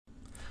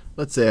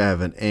Let's say I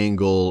have an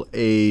angle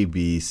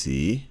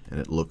ABC, and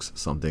it looks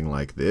something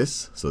like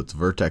this. So its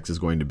vertex is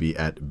going to be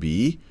at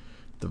B.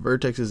 The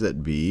vertex is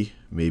at B.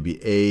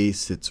 Maybe A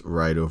sits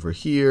right over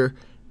here,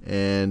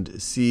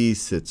 and C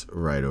sits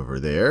right over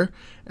there.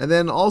 And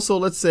then also,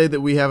 let's say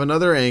that we have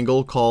another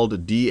angle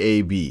called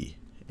DAB.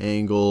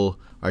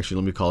 Actually,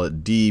 let me call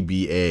it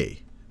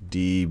DBA.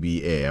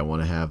 DBA. I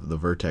want to have the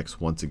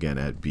vertex once again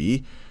at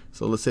B.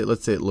 So let's say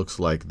it looks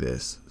like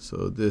this.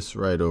 So this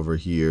right over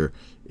here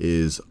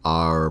is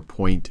our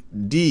point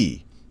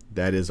D.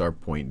 That is our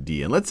point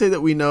D. And let's say that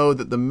we know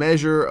that the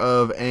measure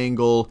of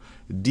angle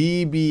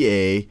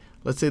DBA,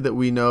 let's say that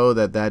we know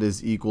that that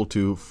is equal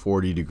to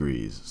 40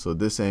 degrees. So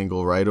this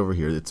angle right over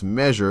here, its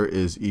measure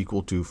is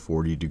equal to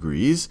 40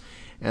 degrees.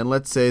 And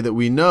let's say that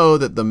we know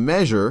that the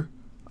measure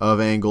of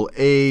angle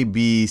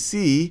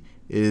ABC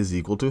is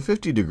equal to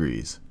 50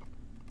 degrees.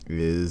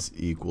 Is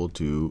equal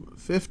to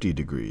 50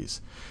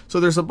 degrees. So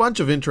there's a bunch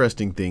of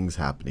interesting things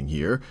happening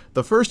here.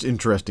 The first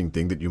interesting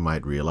thing that you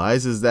might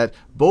realize is that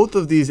both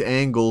of these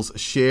angles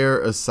share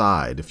a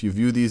side. If you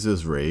view these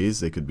as rays,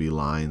 they could be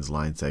lines,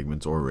 line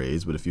segments, or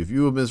rays. But if you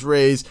view them as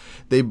rays,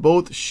 they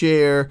both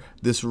share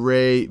this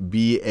ray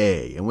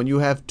BA. And when you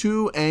have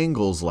two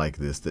angles like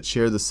this that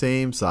share the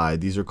same side,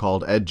 these are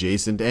called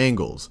adjacent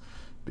angles,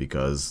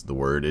 because the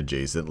word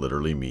adjacent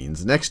literally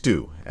means next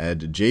to,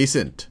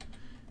 adjacent.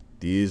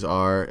 These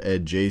are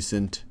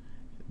adjacent.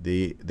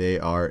 They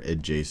are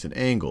adjacent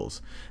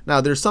angles. Now,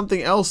 there's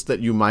something else that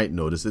you might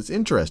notice that's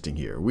interesting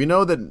here. We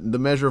know that the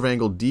measure of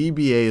angle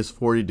DBA is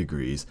 40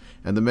 degrees,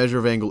 and the measure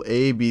of angle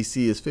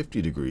ABC is 50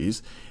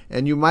 degrees.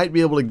 And you might be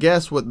able to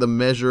guess what the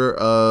measure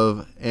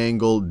of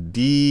angle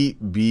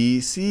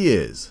DBC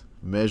is.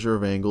 Measure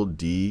of angle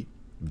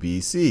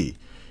DBC.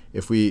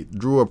 If we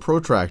drew a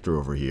protractor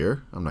over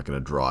here, I'm not going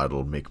to draw it.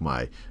 It'll make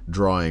my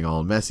drawing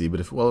all messy.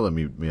 But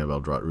maybe I'll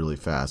draw it really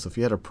fast. So if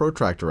you had a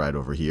protractor right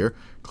over here,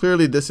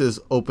 clearly this is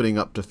opening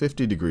up to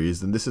 50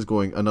 degrees, and this is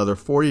going another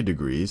 40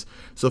 degrees.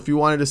 So if you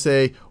wanted to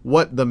say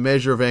what the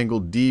measure of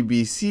angle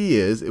DBC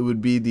is, it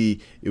would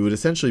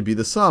essentially be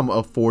the sum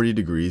of 40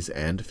 degrees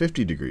and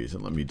 50 degrees.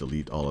 And let me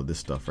delete all of this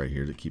stuff right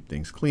here to keep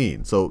things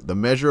clean. So the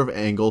measure of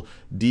angle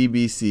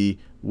DBC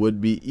would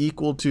be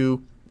equal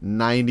to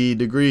 90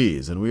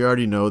 degrees. And we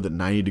already know that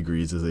 90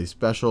 degrees is a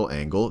special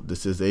angle.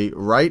 This is a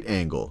right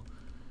angle.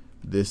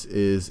 This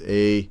is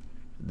a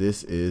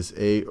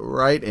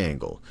right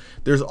angle.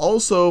 There's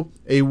also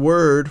a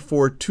word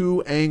for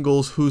two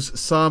angles whose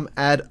sum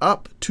add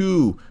up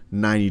to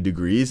 90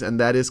 degrees, and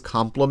that is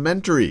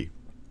complementary.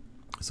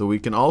 So we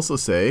can also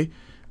say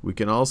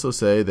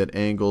that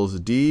angles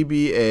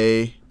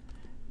DBA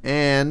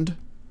and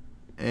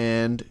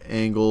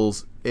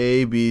angles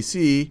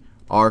ABC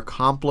are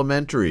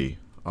complementary.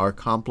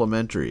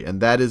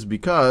 And that is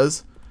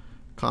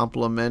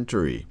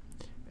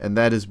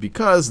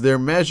because their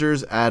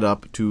measures add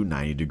up to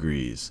 90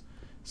 degrees.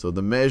 So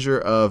the measure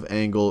of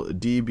angle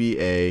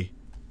DBA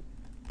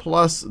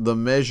plus the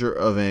measure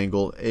of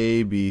angle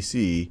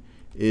ABC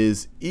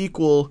is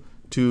equal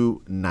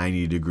to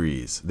 90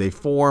 degrees. They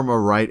form a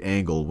right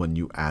angle when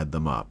you add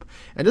them up.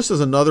 And just as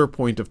another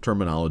point of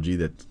terminology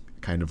that's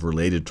kind of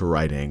related to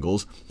right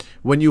angles,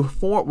 when you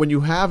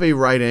have a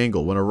right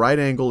angle, when a right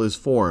angle is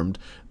formed,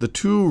 the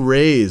two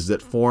rays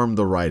that form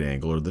the right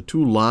angle, or the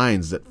two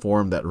lines that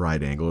form that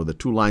right angle, or the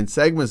two line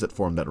segments that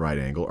form that right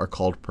angle are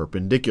called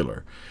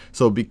perpendicular.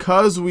 So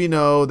because we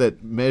know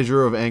that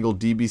measure of angle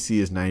DBC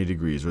is 90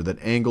 degrees, or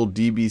that angle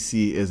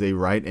DBC is a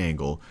right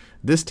angle,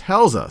 this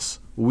tells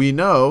us,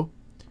 so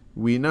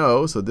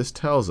this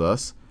tells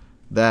us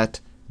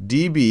that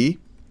DB,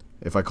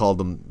 if I called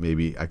them,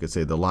 maybe I could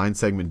say the line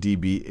segment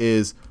DB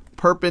is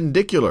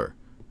perpendicular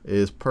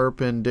to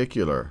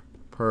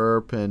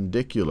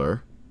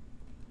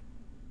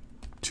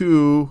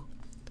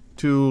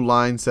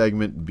line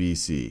segment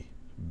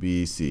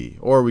BC.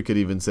 Or we could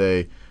even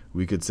say,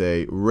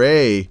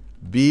 ray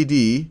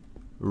BD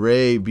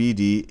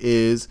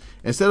is,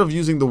 instead of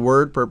using the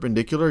word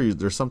perpendicular,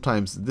 there's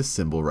sometimes this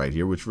symbol right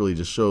here, which really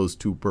just shows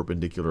two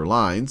perpendicular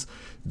lines.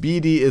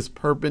 BD is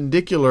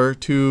perpendicular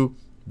to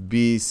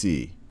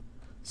BC.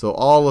 So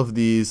all of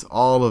these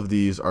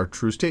are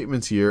true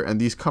statements here, and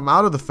these come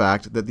out of the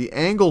fact that the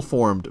angle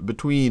formed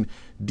between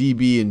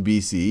DB and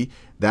BC,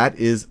 that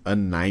is a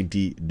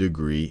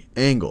 90-degree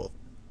angle.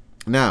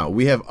 Now,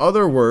 we have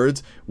other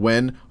words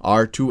when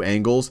our two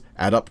angles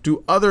add up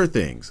to other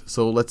things.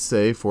 So let's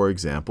say, for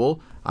example,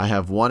 I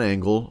have one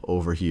angle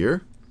over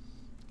here.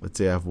 Let's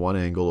say I have one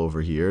angle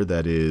over here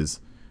that is,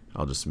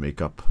 let's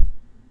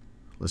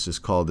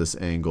just call this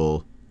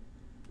angle,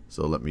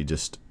 so let me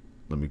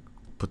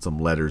put some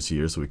letters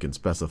here so we can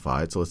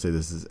specify it. So let's say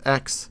this is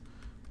X,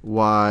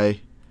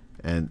 Y,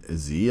 and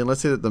Z. And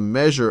let's say that the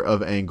measure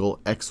of angle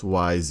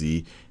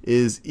XYZ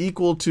is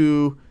equal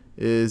to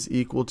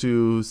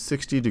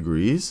 60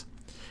 degrees.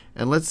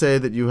 And let's say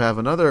that you have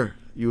another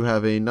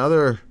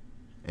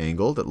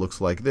angle that looks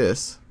like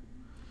this.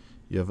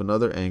 You have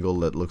another angle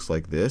that looks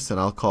like this, and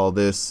I'll call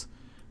this,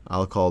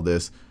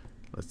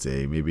 let's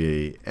say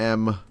maybe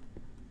a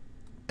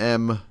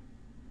MNO.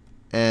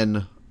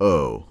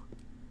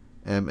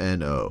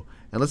 MNO.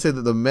 And let's say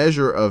that the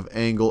measure of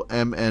angle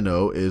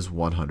MNO is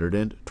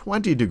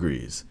 120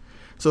 degrees.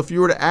 So if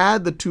you were to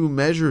add the two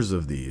measures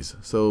of these,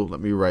 so let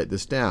me write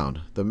this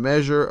down. The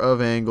measure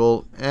of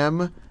angle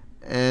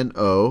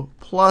MNO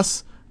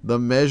plus the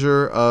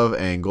measure of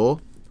angle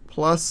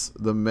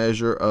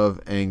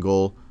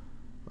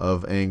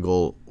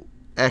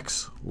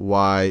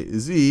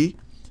XYZ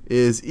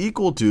is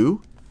equal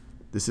to,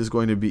 this is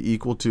going to be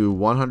equal to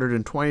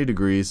 120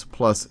 degrees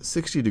plus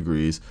 60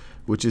 degrees,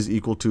 which is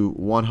equal to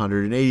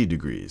 180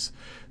 degrees.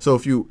 So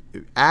if you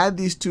add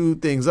these two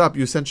things up,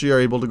 you essentially are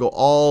able to go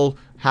all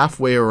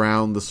halfway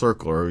around the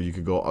circle, or you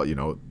could go,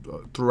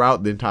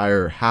 throughout the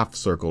entire half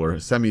circle or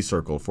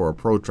semicircle for a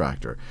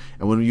protractor.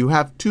 And when you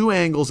have two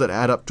angles that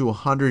add up to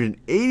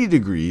 180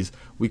 degrees,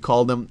 we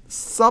call them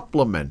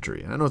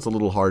supplementary. And I know it's a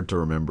little hard to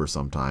remember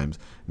sometimes.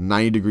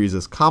 90 degrees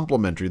is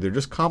complementary. They're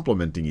just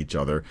complementing each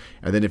other.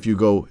 And then if you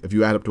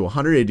add up to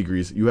 180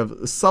 degrees, you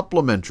have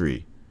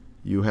supplementary.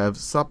 You have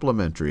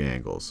supplementary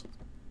angles.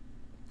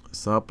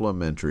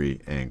 Supplementary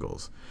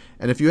angles.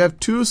 And if you have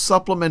two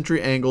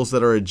supplementary angles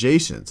that are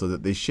adjacent, so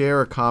that they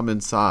share a common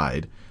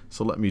side,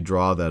 so let me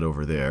draw that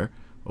over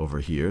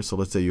here. So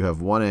let's say you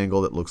have one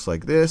angle that looks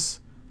like this,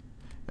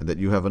 and that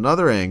you have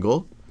another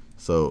angle.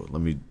 So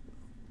let me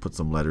put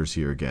some letters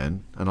here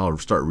again, and I'll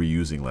start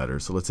reusing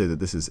letters. So let's say that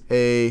this is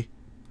A,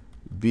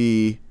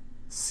 B,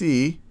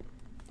 C,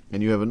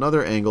 and you have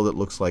another angle that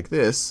looks like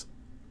this.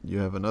 You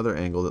have another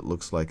angle that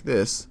looks like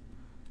this.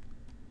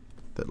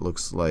 That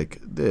looks like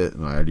this.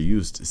 No, I already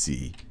used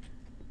C.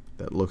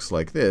 That looks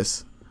like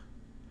this.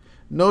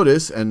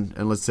 Notice, and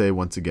let's say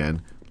once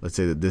again, let's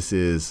say that this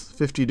is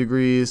 50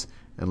 degrees,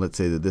 and let's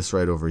say that this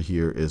right over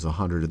here is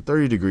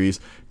 130 degrees.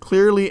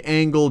 Clearly,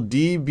 angle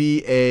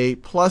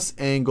DBA plus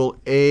angle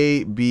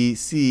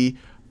ABC,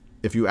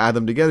 if you add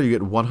them together, you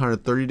get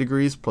 130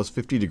 degrees plus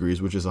 50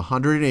 degrees, which is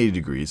 180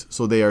 degrees.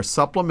 So they are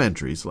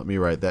supplementary. So let me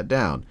write that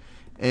down.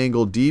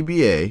 Angle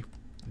DBA,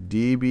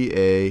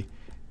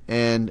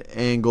 and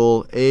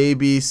angle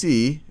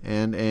ABC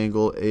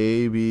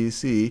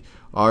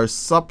are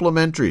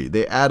supplementary.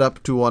 They add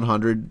up to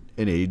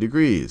 180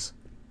 degrees.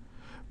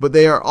 But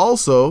they are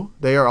also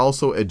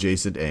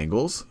adjacent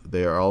angles.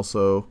 They are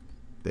also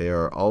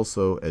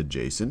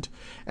adjacent.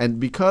 And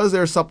because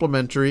they're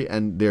supplementary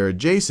and they're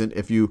adjacent,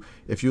 if you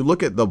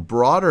look at the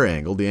broader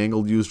angle, the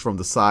angle used from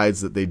the sides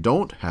that they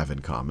don't have in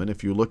common,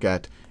 if you look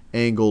at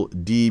angle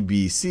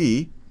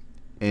DBC,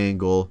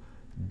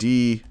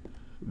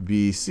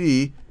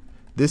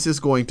 this is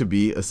going to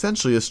be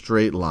essentially a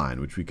straight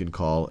line, which we can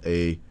call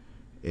a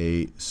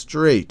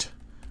straight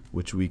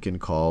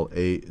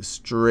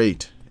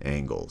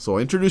angle. So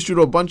I introduced you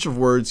to a bunch of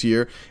words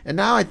here, and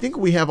now I think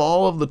we have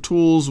all of the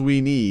tools we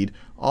need,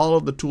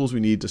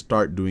 to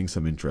start doing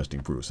some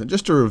interesting proofs. And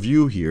just to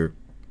review here,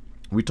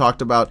 we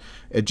talked about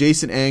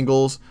adjacent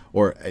angles,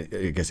 or I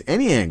guess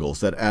any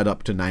angles that add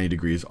up to 90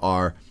 degrees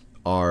are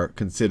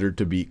considered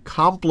to be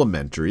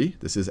complementary.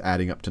 This is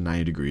adding up to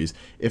 90 degrees.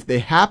 If they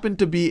happen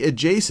to be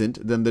adjacent,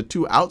 then the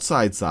two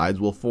outside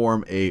sides will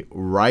form a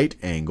right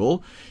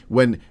angle.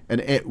 When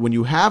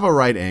you have a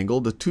right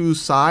angle, the two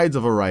sides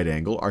of a right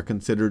angle are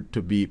considered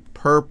to be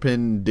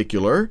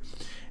perpendicular.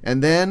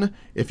 And then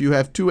if you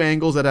have two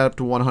angles that add up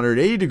to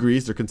 180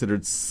 degrees, they're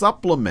considered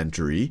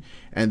supplementary.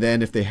 And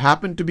then if they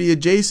happen to be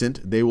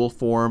adjacent, they will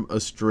form a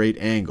straight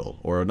angle.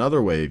 Or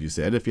another way,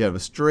 if you have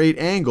a straight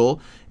angle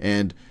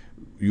and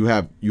you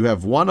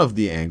have one of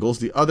the angles,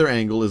 the other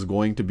angle is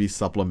going to be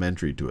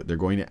supplementary to it. They're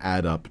going to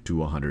add up to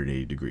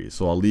 180 degrees.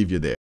 So I'll leave you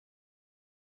there.